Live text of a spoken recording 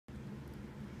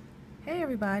Hey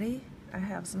everybody, I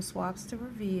have some swaps to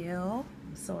reveal.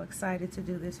 I'm so excited to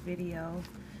do this video.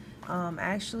 I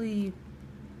actually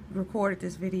recorded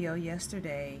this video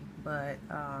yesterday, but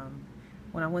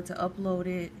when I went to upload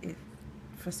it,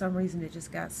 for some reason it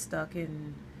just got stuck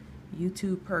in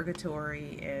YouTube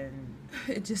purgatory and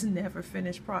it just never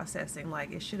finished processing.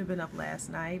 Like, it should have been up last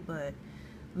night, but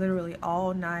literally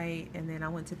all night, and then I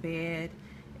went to bed,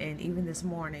 and even this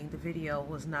morning the video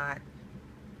was not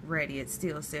ready. It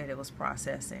still said it was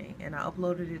processing, and I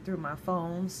uploaded it through my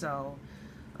phone, so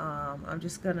I'm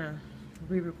just gonna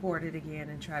re-record it again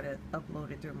and try to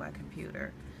upload it through my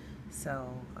computer.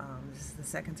 So this is the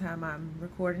second time I'm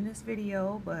recording this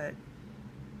video, but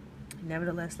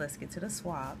nevertheless, let's get to the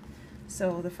swap.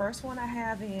 So the first one I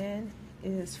have in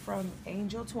is from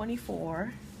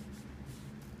Angel24.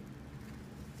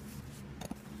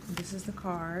 This is the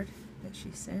card that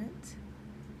she sent.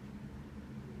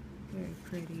 Very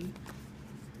pretty.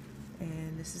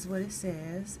 And this is what it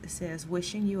says. It says,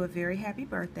 wishing you a very happy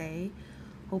birthday.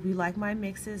 Hope you like my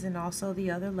mixes and also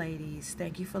the other ladies.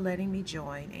 Thank you for letting me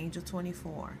join.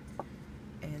 Angel24.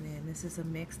 And then this is a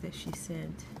mix that she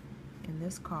sent in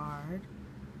this card.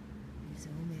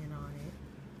 Zoom in on it.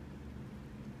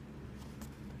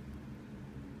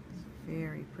 It's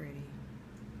very pretty.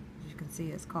 As you can see,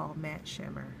 it's called Matte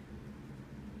Shimmer.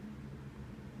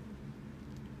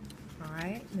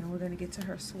 Alright, now we're going to get to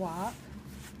her swap.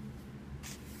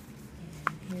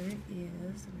 And here it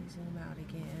is. Let me zoom out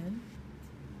again.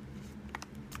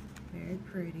 Very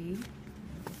pretty.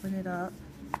 Open it up.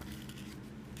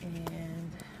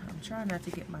 And I'm trying not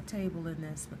to get my table in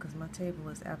this because my table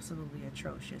is absolutely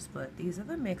atrocious. But these are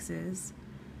the mixes.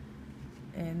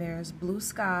 And there's Blue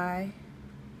Sky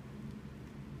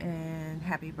and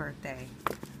Happy Birthday.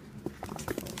 I'll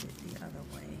fold it the other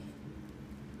way.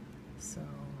 So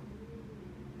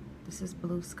this is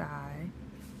Blue Sky.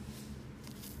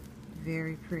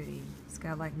 Very pretty. It's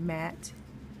got like matte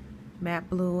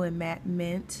blue and matte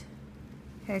mint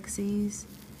hexes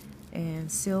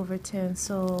and silver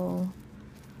tinsel.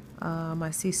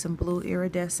 I see some blue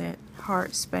iridescent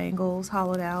heart spangles,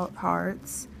 hollowed out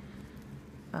hearts.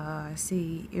 I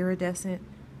see iridescent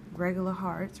regular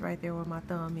hearts right there where my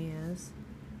thumb is.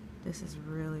 This is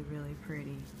really, really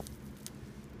pretty.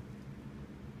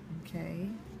 Okay.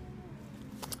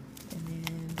 And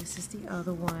then this is the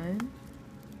other one.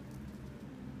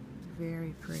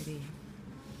 Very pretty.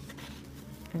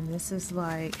 And this is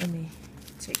like, let me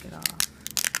take it off.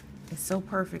 It's so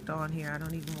perfect on here, I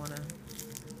don't even want to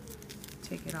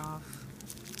take it off.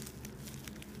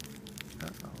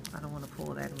 Uh-oh, I don't want to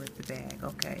pull that and rip the bag.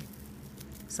 Okay.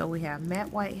 So we have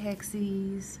matte white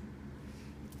hexes.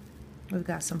 We've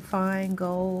got some fine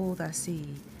gold. I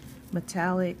see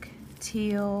metallic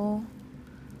teal.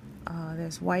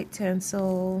 There's white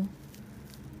tinsel.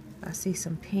 I see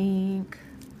some pink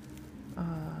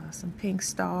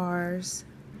stars.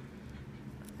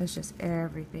 There's just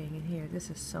everything in here. This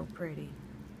is so pretty.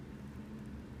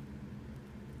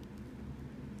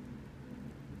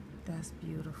 That's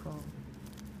beautiful.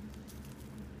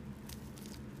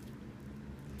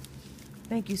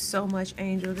 Thank you so much,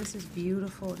 Angel. This is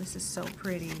beautiful. This is so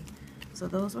pretty. So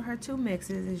those were her two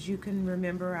mixes. As you can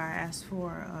remember, I asked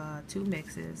for two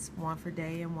mixes, one for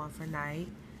day and one for night.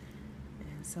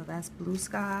 And so that's Blue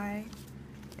Sky,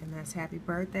 and that's Happy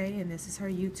Birthday, and this is her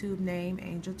YouTube name,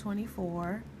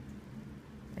 Angel24.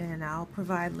 And I'll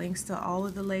provide links to all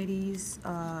of the ladies'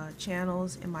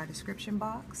 channels in my description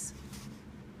box.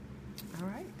 All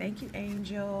right, thank you,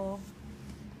 Angel.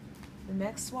 The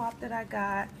next swap that I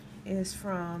got is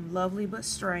from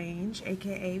lovelyBUTstrange,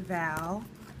 aka Val.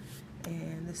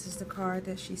 And this is the card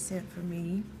that she sent for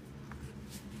me.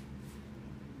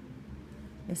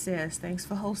 It says, thanks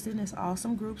for hosting this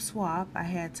awesome group swap. I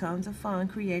had tons of fun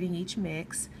creating each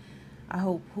mix. I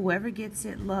hope whoever gets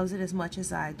it loves it as much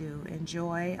as I do.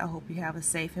 Enjoy. I hope you have a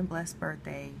safe and blessed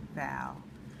birthday, Val.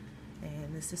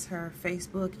 And this is her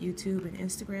Facebook, YouTube, and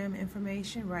Instagram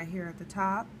information right here at the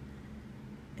top.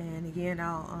 And again,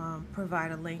 I'll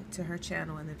provide a link to her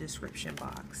channel in the description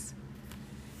box.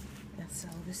 And so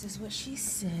this is what she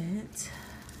sent.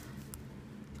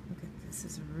 Look at this,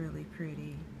 is really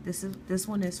pretty. This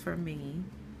one is for me.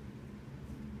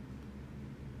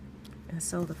 And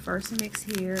so the first mix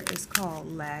here is called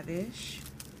Lavish.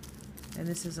 And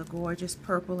this is a gorgeous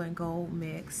purple and gold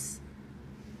mix.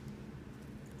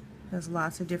 There's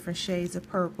lots of different shades of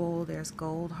purple. There's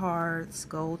gold hearts,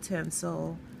 gold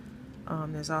tinsel.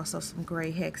 There's also some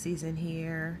gray hexes in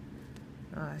here.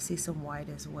 I see some white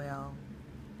as well.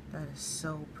 That is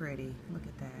so pretty. Look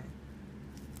at that.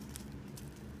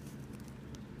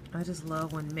 I just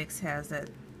love when mix has that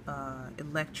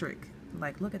electric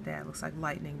like, look at that, looks like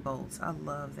lightning bolts. I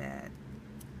love that.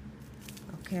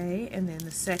 Okay, and then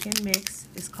the second mix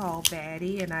is called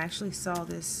Baddie, and I actually saw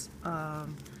this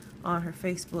on her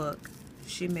Facebook.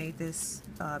 She made this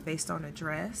based on a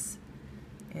dress,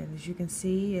 and as you can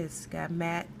see, it's got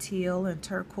matte teal and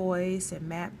turquoise and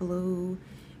matte blue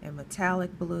and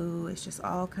metallic blue. It's just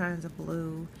all kinds of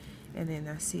blue. And then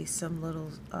I see some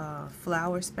little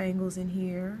flower spangles in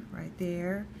here, right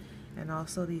there, and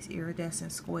also these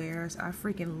iridescent squares. I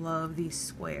freaking love these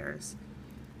squares.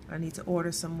 I need to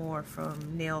order some more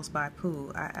from Nails by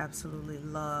Pooh. I absolutely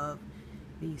love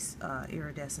these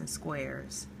iridescent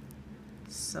squares.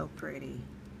 So pretty.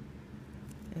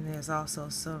 And there's also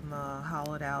some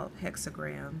hollowed out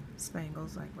hexagram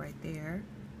spangles, like right there.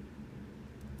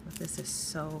 But this is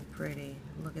so pretty.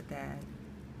 Look at that.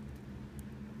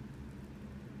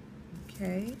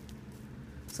 Okay,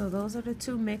 so those are the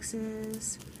two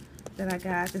mixes that I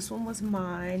got. This one was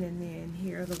mine, and then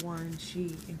here are the ones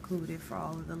she included for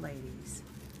all of the ladies.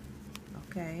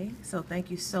 Okay, so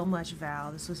thank you so much,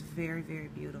 Val. This was very, very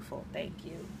beautiful. Thank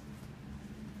you.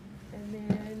 And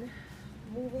then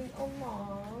moving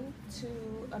along to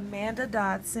Amanda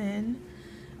Dotson.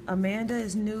 Amanda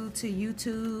is new to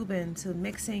YouTube and to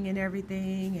mixing and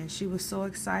everything, and she was so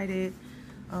excited.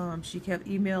 She kept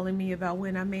emailing me about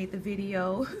when I made the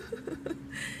video.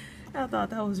 I thought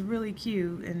that was really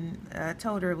cute, and I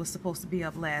told her it was supposed to be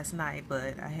up last night,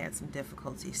 but I had some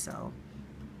difficulty. So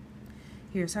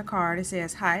here's her card. It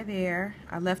says, "Hi there.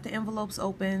 I left the envelopes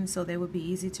open so they would be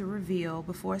easy to reveal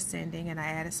before sending, and I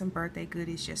added some birthday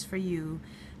goodies just for you.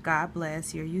 God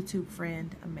bless, your YouTube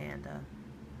friend, Amanda."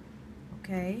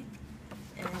 Okay,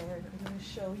 and I'm going to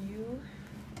show you.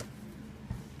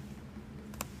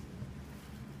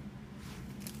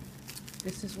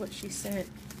 This is what she sent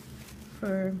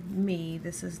for me.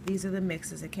 These are the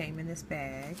mixes that came in this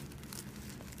bag.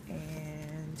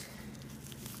 And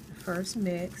the first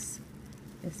mix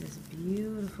is this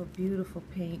beautiful, beautiful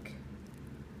pink.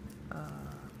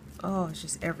 Oh, it's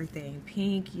just everything.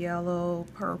 Pink, yellow,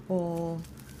 purple.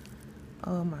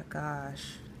 Oh my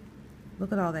gosh.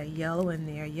 Look at all that yellow in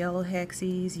there. Yellow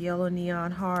hexies, yellow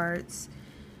neon hearts,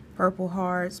 purple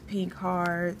hearts, pink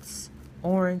hearts,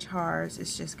 orange hearts.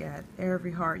 It's just got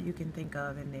every heart you can think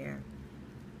of in there.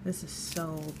 This is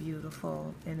so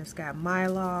beautiful. And it's got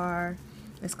Mylar.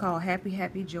 It's called Happy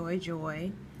Happy Joy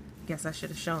Joy. Guess I should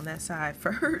have shown that side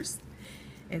first.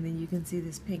 And then you can see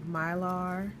this pink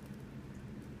Mylar.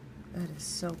 That is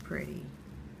so pretty.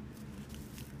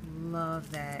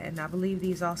 Love that. And I believe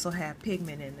these also have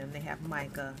pigment in them. They have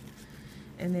mica.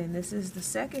 And then this is the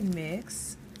second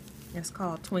mix. It's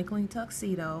called Twinkling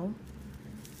Tuxedo.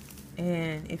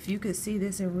 And if you could see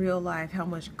this in real life, how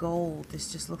much gold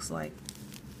this just looks like.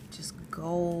 Just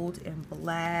gold and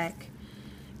black.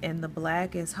 And the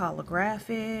black is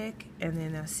holographic. And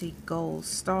then I see gold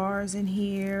stars in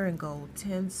here and gold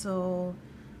tinsel.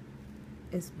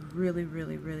 It's really,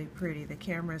 really, really pretty. The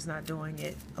camera is not doing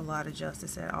it a lot of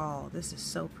justice at all. This is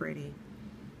so pretty.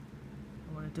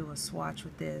 I want to do a swatch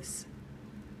with this.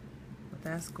 But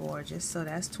that's gorgeous. So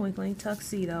that's Twinkling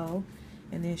Tuxedo.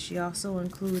 And then she also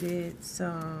included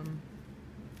some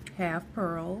half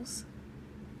pearls.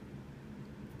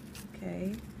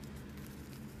 Okay.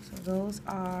 So those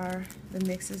are the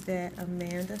mixes that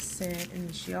Amanda sent.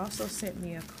 And she also sent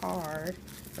me a card.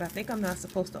 But I think I'm not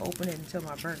supposed to open it until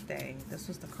my birthday. This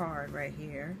was the card right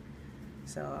here.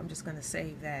 So I'm just going to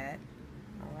save that.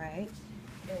 Alright.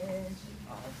 And she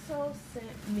also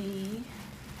sent me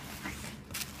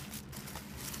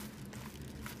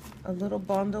a little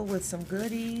bundle with some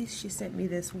goodies. She sent me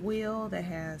this wheel that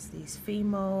has these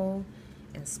Fimo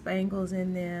and spangles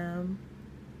in them.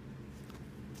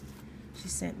 She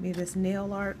sent me this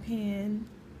nail art pen.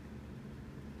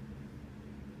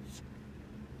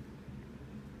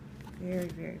 Very,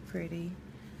 very pretty.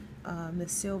 The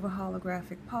silver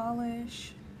holographic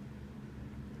polish.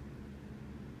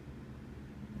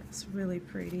 That's really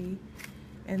pretty.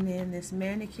 And then this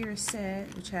manicure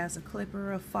set, which has a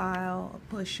clipper, a file, a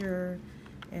pusher,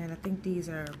 and I think these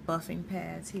are buffing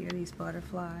pads here, these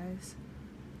butterflies.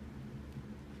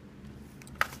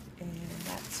 And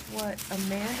that's what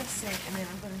Amanda sent, and then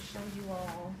I'm going to show you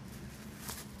all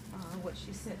what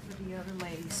she sent for the other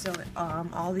ladies. So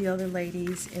all the other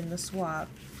ladies in the swap,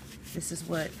 this is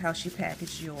how she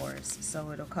packaged yours.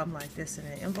 So it'll come like this in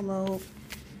an envelope,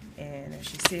 and as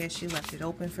she said, she left it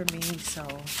open for me, so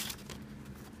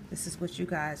this is what you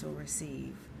guys will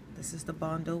receive. This is the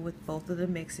bundle with both of the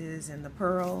mixes and the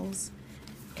pearls.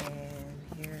 And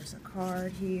here's a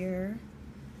card here.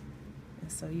 And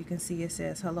So you can see it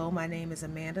says, hello, my name is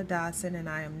Amanda Dotson and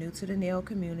I am new to the nail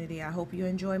community. I hope you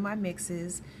enjoy my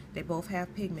mixes. They both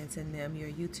have pigments in them. Your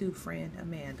YouTube friend,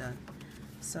 Amanda.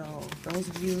 So those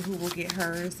of you who will get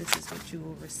hers, this is what you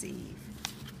will receive.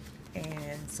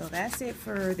 And so that's it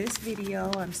for this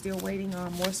video. I'm still waiting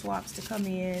on more swaps to come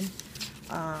in.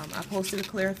 I posted a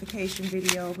clarification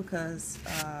video because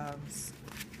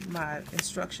my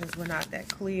instructions were not that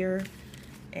clear.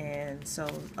 And so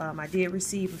I did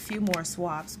receive a few more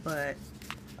swaps, but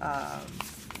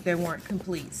they weren't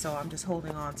complete. So I'm just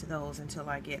holding on to those until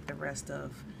I get the rest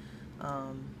of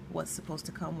what's supposed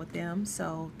to come with them.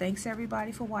 So thanks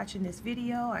everybody for watching this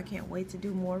video. I can't wait to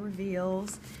do more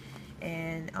reveals.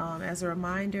 And as a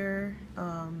reminder,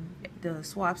 the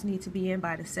swaps need to be in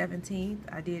by the 17th.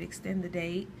 I did extend the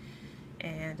date.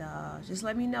 And just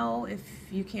let me know if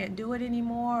you can't do it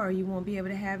anymore or you won't be able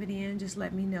to have it in. Just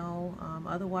let me know.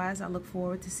 Otherwise, I look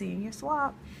forward to seeing your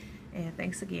swap. And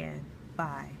thanks again.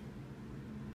 Bye.